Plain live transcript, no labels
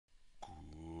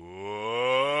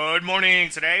Good morning.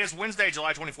 Today is Wednesday,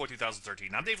 July 24,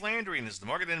 2013. I'm Dave Landry, and this is the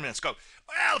Market in Minutes. Go.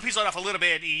 Well, the piece let off a little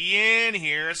bit in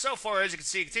here. So far, as you can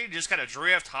see, it continued to just kind of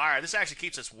drift higher. This actually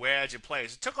keeps this wedge in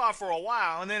place. It took off for a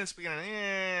while, and then it's beginning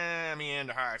to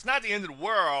meander higher. It's not the end of the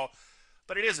world,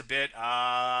 but it is a bit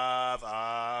of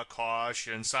a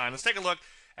caution sign. Let's take a look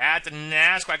at the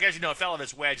NASDAQ. As you know, it fell off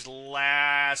its wedge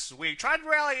last week. Tried to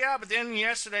rally up, but then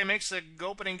yesterday makes the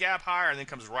opening gap higher and then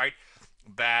comes right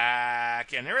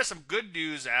back. And there is some good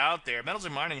news out there. Metals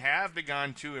and mining have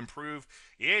begun to improve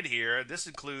it here. This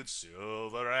includes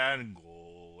silver and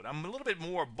gold. I'm a little bit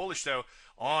more bullish, though,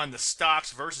 on the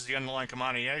stocks versus the underlying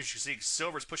commodity. As you see,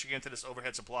 silver is pushing into this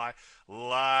overhead supply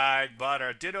like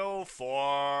butter. Ditto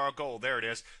for gold. There it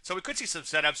is. So we could see some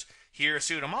setups here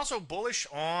soon. I'm also bullish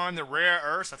on the rare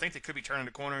earths. I think they could be turning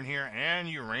the corner in here, and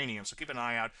uranium. So keep an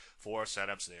eye out for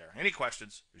setups there. Any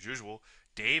questions, as usual,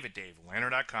 Dave at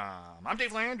DaveLandry.com. I'm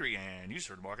Dave Landry, and you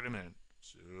heard the Market in a Minute.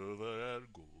 Silver